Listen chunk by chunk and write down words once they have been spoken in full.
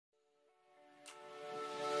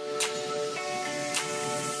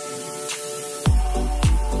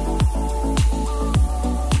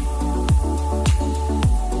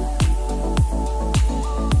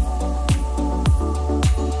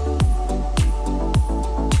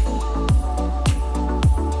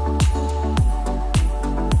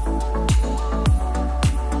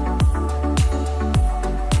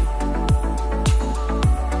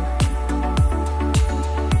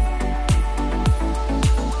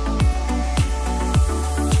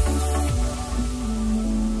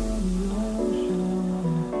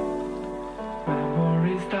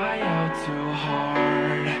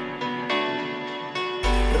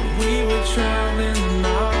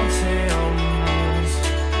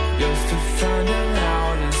to find the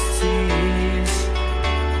loudest tease.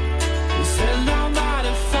 We said down by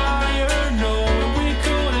the fire, knowing we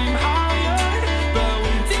could aim higher, but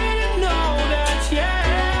we didn't know that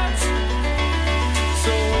yet.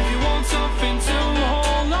 So if you want something to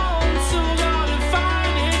hold on to, gotta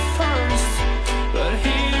find it first. But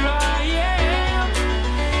here I am,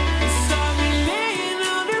 'cause I've been laying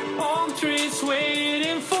under palm trees,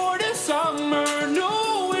 waiting for the summer,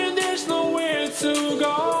 knowing there's nowhere to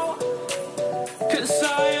go. 'Cause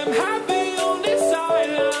I am happy on this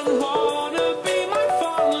island, wanna be my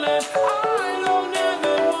farmland. I don't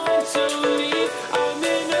ever want to leave, I'm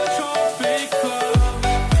in a tropic club.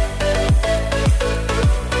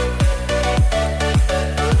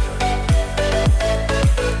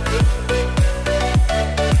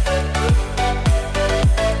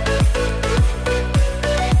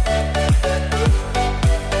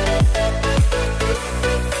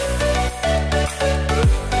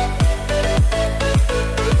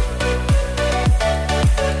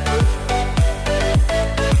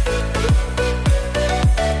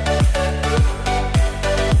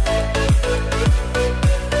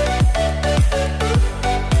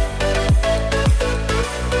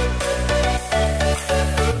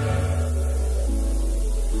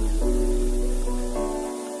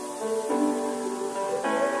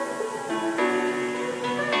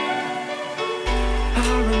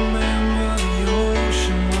 I remember the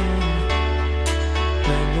ocean,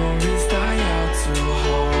 memories die out too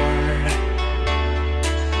hard.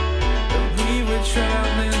 But we were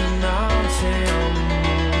traveling the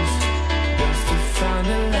mountains just to find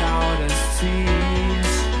the loudest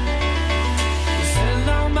tease. We sat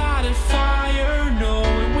down by the fire,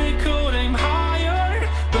 knowing we could aim higher,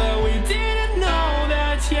 but we didn't know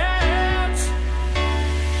that yet.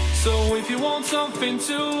 So if you want something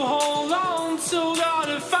to hold on to,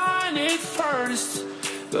 gotta find it first.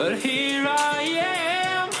 But here I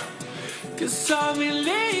am, 'cause I've been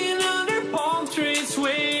laying under palm trees,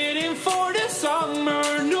 waiting for the summer,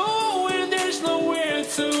 knowing there's nowhere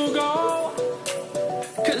to go.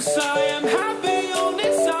 'Cause I